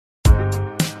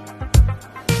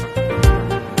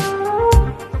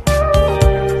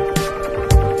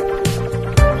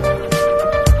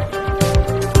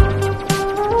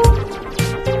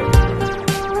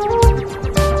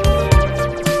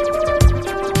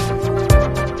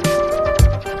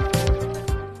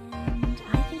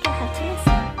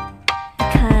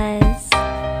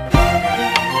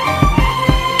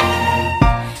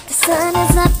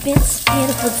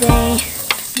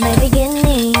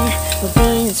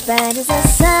as bright as the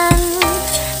sun.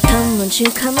 Come, won't you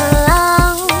come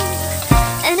along?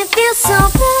 And it feels so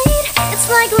bright, it's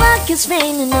like luck is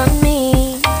raining on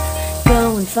me.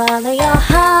 Go and follow your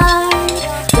heart,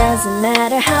 doesn't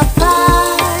matter how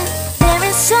far. There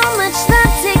is so much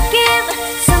love to give,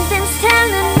 something's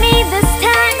telling me this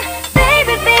time.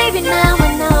 Baby, baby, now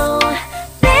I know.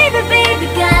 Baby, baby,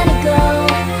 gotta go.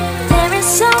 There is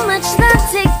so much love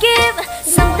to give,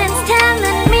 something's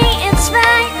telling me it's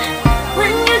right.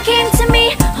 When you came to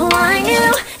me, oh I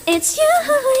knew it's you,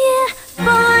 yeah,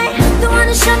 boy. The one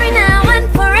to show me now and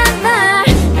forever.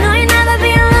 No, you'll never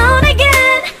be alone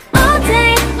again. All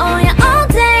day, oh yeah, all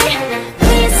day.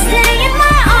 Please stay in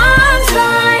my arms,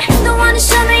 boy. The one to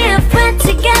show me if we're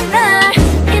together.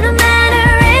 It don't matter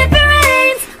if it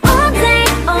rains. All day,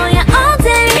 oh yeah, all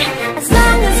day. As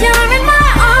long as you're in my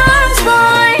arms,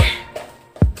 boy.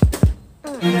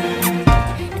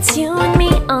 It's you and me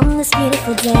on this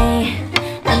beautiful day.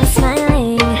 I'm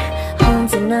smiling,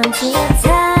 holding on to your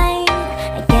tight.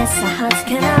 I guess our hearts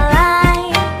cannot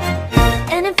lie.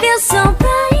 And it feels so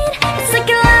bright, it's like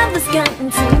your love has gotten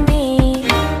to me.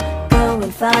 Go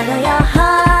and follow your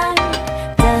heart,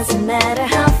 doesn't matter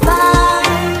how far.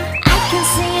 I can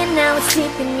see it now, it's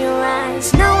deep in your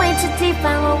eyes. No way to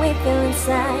define what we feel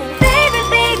inside. Baby,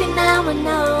 baby, now I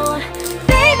know.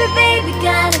 Baby, baby,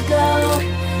 gotta go.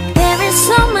 There is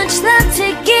so much love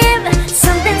to give,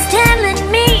 something's telling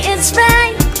me it's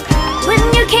right. When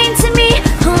you came to me,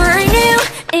 oh I knew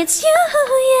it's you,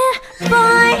 yeah,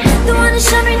 boy. The one to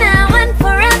show me now and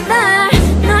forever.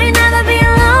 No, you'll never be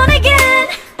alone again.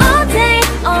 All day,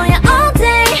 oh yeah, all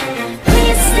day.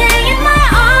 Please stay in my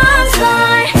arms,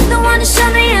 boy. The one to show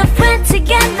me if we're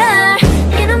together.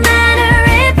 It don't matter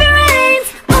if it rains.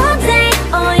 All day,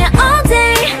 oh yeah, all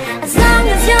day. As long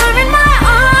as you're in my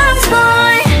arms,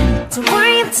 boy. Don't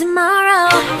worry of tomorrow,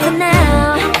 for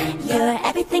now you're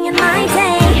everything in my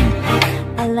day.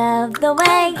 I love the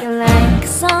way you like a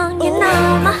song, you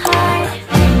know my heart.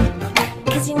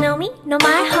 Cause you know me, know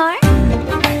my heart.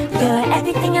 You're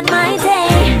everything in my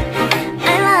day.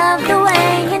 I love the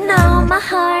way you know my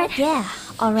heart. Yeah,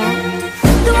 alright.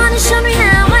 The one to show me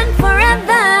now and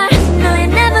forever. No,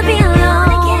 you'll never be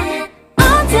alone again.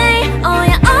 All day, oh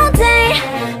yeah, all day.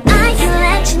 I can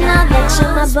let you know that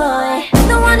you're my boy.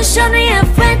 The one to show me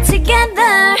if we're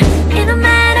together. It don't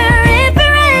matter if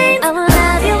it rains. I will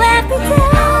love you every day.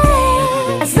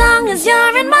 As long as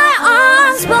you're in my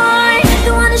arms, boy.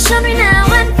 The one to show me now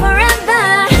and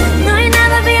forever. No, you'll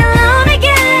never be alone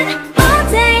again. All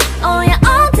day, oh yeah,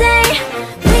 all day.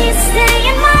 Please stay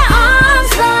in my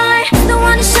arms, boy. The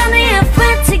one to show me if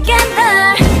we're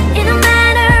together. It don't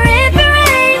matter if it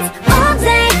rains. All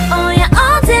day, oh yeah,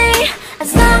 all day.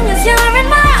 As long as you're in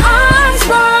my arms,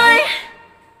 boy.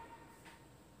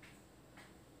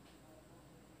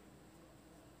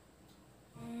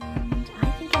 And I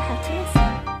think I have to listen.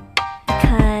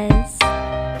 Because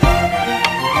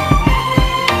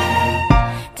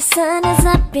the sun is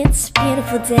up, it's a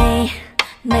beautiful day.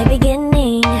 My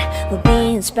beginning will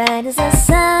be as bright as the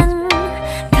sun.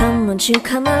 Come, won't you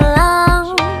come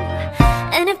along?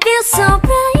 And it feels so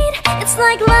bright, it's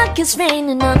like luck is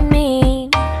raining on me.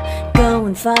 Go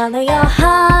and follow your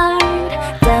heart,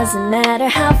 doesn't matter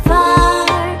how far.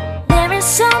 There is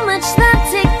so much love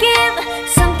to give,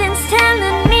 something's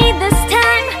telling me this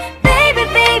time. Baby,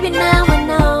 baby, now I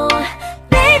know.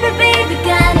 Baby, baby,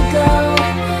 gotta go.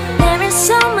 There is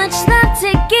so much love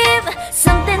to give,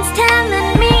 something's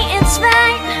telling me it's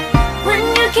right. When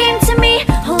you came to me,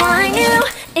 oh I knew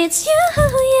it's you,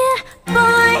 yeah,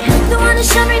 boy. The one to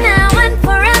show me now and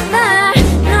forever.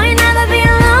 No, you'll never be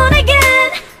alone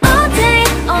again. All day,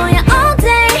 oh yeah, all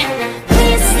day.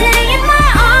 Please stay in my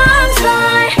arms,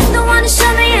 boy. The one to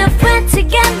show me if we're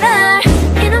together.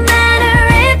 It don't matter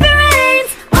if it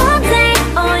rains. All day,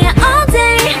 oh yeah, all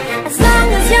day. As long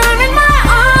as you're in my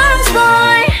arms,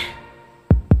 boy.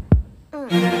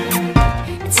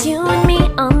 It's you and me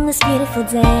on this beautiful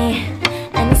day.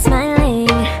 And I'm smiling,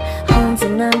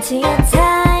 holding on to your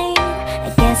tight.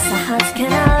 I guess our hearts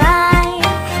cannot lie.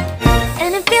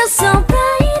 And it feels so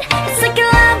bright, it's like your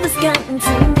love has gotten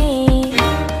to me.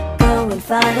 Go and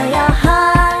follow your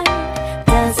heart,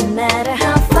 doesn't matter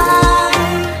how far.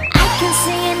 I can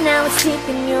see it now, it's deep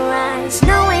in your eyes.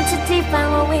 No way to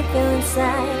define what we feel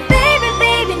inside. Baby,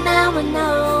 baby, now I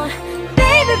know.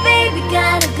 Baby, baby,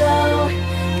 gotta go.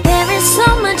 There is so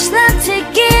much love to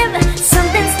give,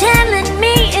 something's telling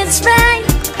me it's right.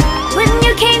 When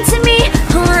you came to me,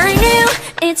 oh I knew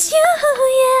it's you,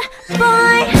 yeah,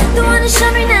 boy. The one to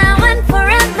show me now and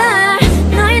forever.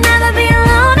 No, you'll never be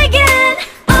alone again.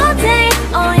 All day,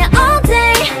 oh yeah, all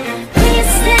day. Please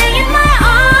stay in my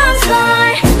arms,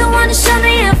 boy. The one to show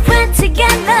me if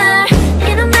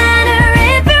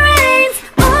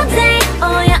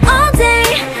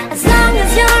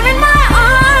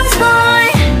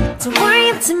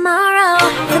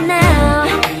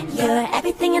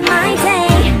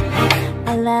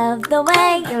love the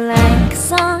way you like a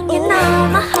song. You know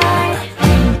my heart,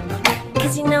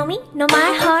 'cause you know me, know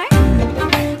my heart.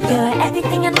 You're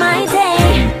everything in my day.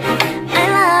 I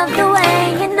love the way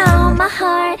you know my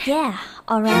heart. Yeah,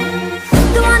 alright.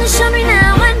 The one who showed me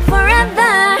now and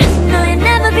forever. No, you'll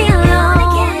never be alone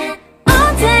again.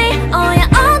 All day, oh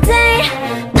yeah, all day.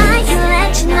 I can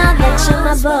let you know that you're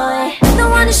my boy. The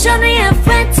one who showed me if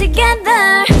we're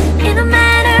together. It don't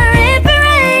matter if it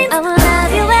rains, I will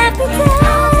love you every day.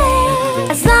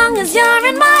 As long as you're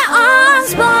in my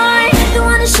arms, boy. The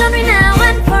one who showed me now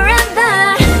and forever.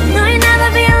 No, you'll never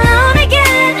be alone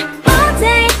again. All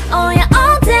day, oh yeah,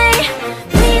 all day.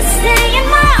 Please stay in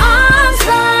my arms,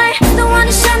 boy. The one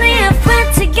who showed me if we're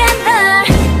together.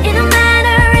 It don't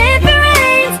matter if it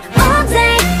rains. All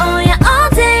day, oh yeah, all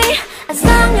day. As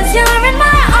long as you're in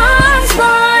my arms,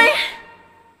 boy.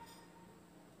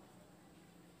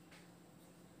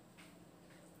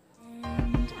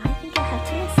 And I think I have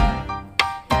to listen,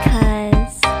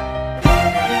 because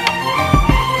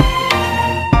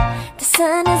the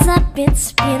sun is up,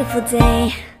 it's a beautiful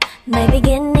day. My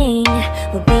beginning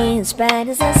will be as bright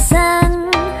as the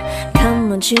sun. Come,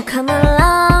 won't you come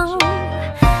along?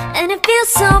 And it feels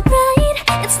so bright,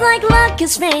 it's like luck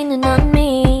is raining on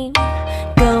me.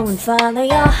 Go and follow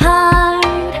your heart,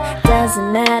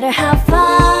 doesn't matter how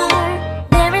far.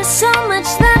 There is so much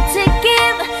love to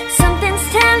give, something's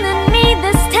telling me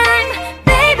this time.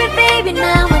 Baby, baby,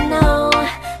 now I know.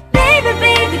 Baby,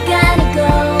 baby, gotta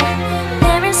go.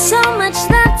 There is so much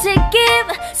love to give,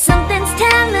 something's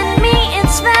telling me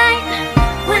it's right.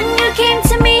 When you came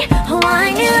to me, oh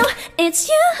I knew it's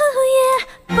you, yeah,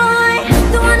 boy.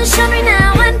 The one who showed me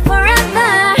now and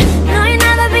forever. No, you'll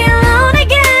never be alone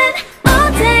again. All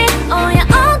day, oh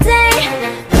yeah, all day.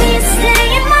 Please stay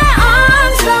in my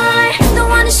arms, boy. The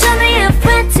one who showed me if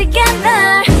we're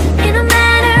together. It don't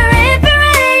matter if it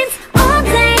rains. All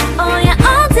day, oh yeah,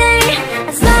 all day.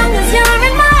 As long as you're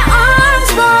in my arms,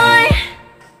 boy.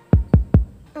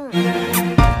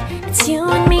 It's you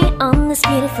and me on this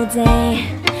beautiful day,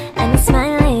 and I'm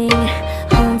smiling,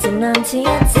 holding on to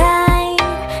your tight.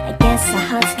 I guess our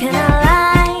hearts cannot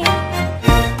lie,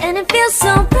 and it feels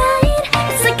so bright.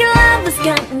 It's like your love has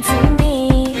gotten to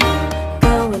me.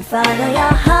 Go and follow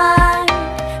your heart,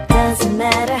 doesn't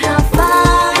matter how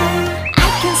far. I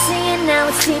can see it now,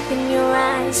 it's deep in your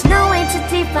eyes. No way to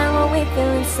define what we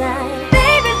feel inside.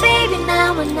 Baby, baby,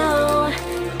 now I know.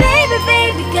 Baby,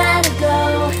 baby, gotta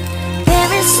go.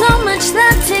 There is so much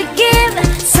love to give,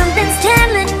 something's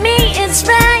telling me it's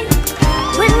right.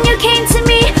 When you came to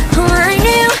me, oh I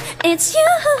knew it's you,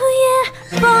 yeah,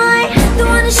 boy. The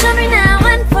one who showed me now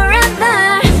and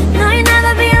forever. No, you'll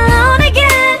never be alone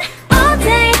again. All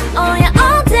day, oh yeah,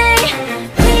 all day.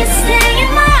 Please stay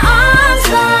in my arms,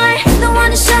 boy. The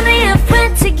one who showed me if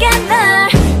we're together.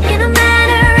 It don't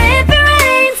matter if it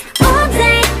rains. All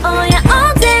day, oh yeah,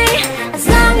 all day. As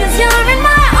long as you're in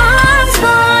my arms,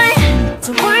 boy.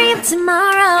 Don't worry of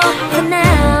tomorrow, for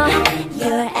now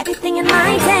you're everything in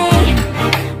my day.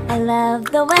 I love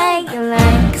the way you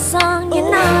like a song. You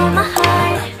know my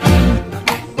heart,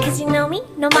 'cause you know me,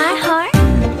 know my heart.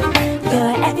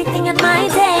 You're everything in my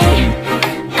day.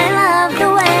 I love the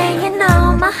way you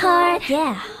know my heart.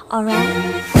 Yeah, alright.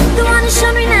 The one who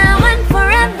showed me now and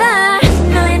forever.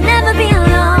 No, you'll never be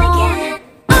alone again.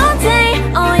 All day,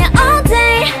 oh yeah, all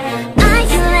day. I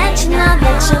can let you know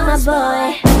that you're my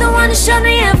boy. The one who showed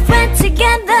me if we're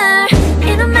together.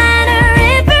 It don't matter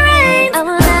if it rains, I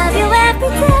will love you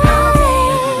every day.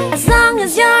 As long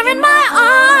as you're in my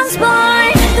arms, boy.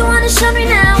 The one who showed me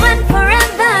now and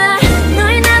forever. No,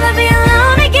 you'll never be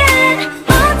alone again.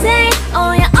 All day,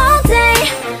 oh yeah, all day.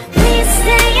 Please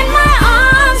stay in my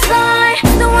arms, boy.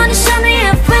 The one who showed me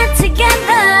if we're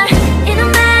together. It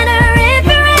don't matter if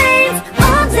it rains.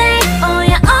 All day, oh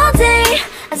yeah, all day.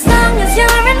 As long as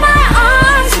you're in my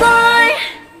arms, boy.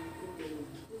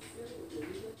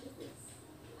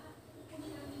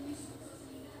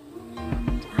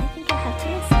 I think I have to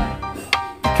listen,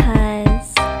 because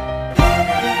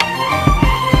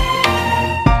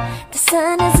the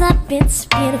sun is up, it's a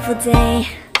beautiful day.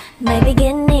 My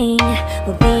beginning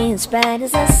will be as bright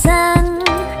as the sun.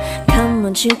 Come,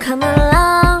 won't you come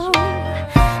along?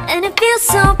 And it feels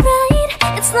so bright,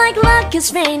 it's like luck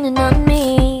is raining on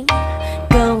me.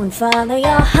 Go and follow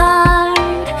your heart,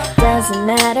 doesn't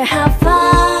matter how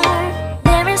far.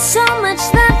 There is so much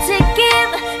love to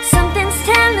give, something's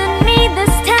telling me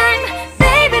this time.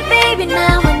 Baby, baby,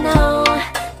 now I know.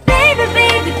 Baby,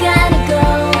 baby, gotta go.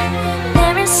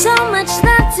 There is so much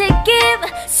love to give,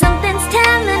 something's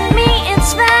telling me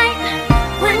it's right.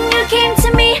 When you came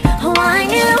to me, oh I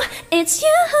knew it's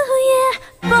you, yeah,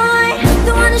 boy.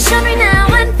 The one who showed me now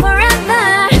and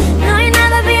forever.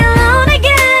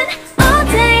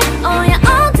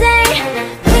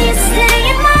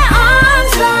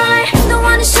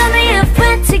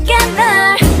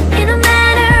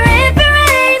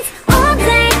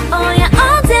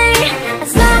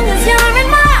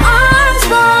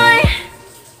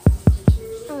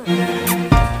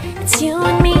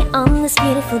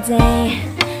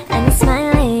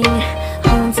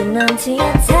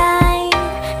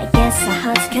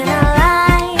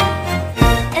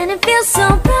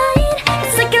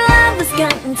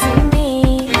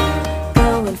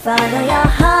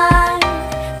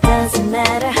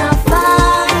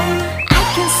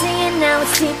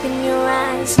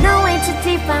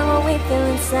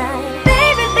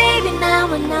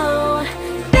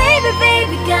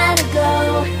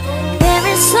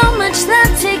 much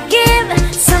love to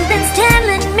give. Something's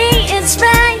telling me it's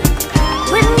right.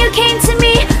 When you came to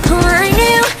me, oh, I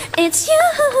knew it's you,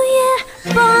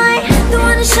 yeah, boy. The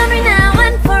one who showed me now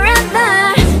and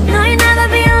forever. No, you'll never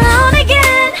be alone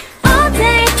again. All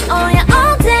day, oh yeah,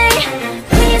 all day.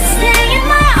 Please stay in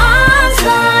my arms,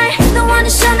 boy. The one who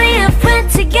showed me if we're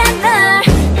together.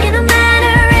 It don't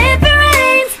matter if it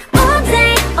rains. All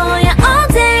day, oh yeah, all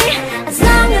day. As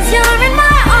long as you're in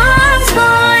my arms,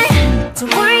 boy.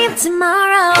 Don't worry of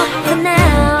tomorrow. For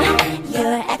now,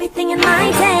 you're everything in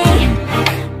my day.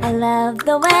 I love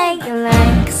the way you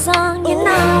like a song, you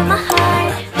know my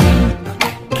heart.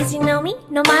 Cause you know me,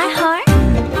 know my heart.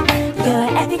 You're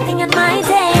everything in my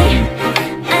day.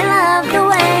 I love the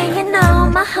way you know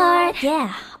my heart.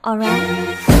 Yeah,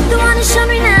 alright. The one who showed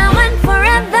me now and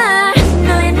forever.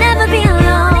 No, you'll never be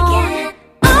alone again.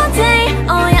 All day,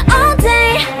 oh yeah, all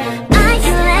day. I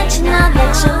can let you know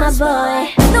that you're my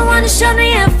boy. The one who showed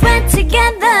me if we're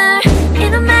together.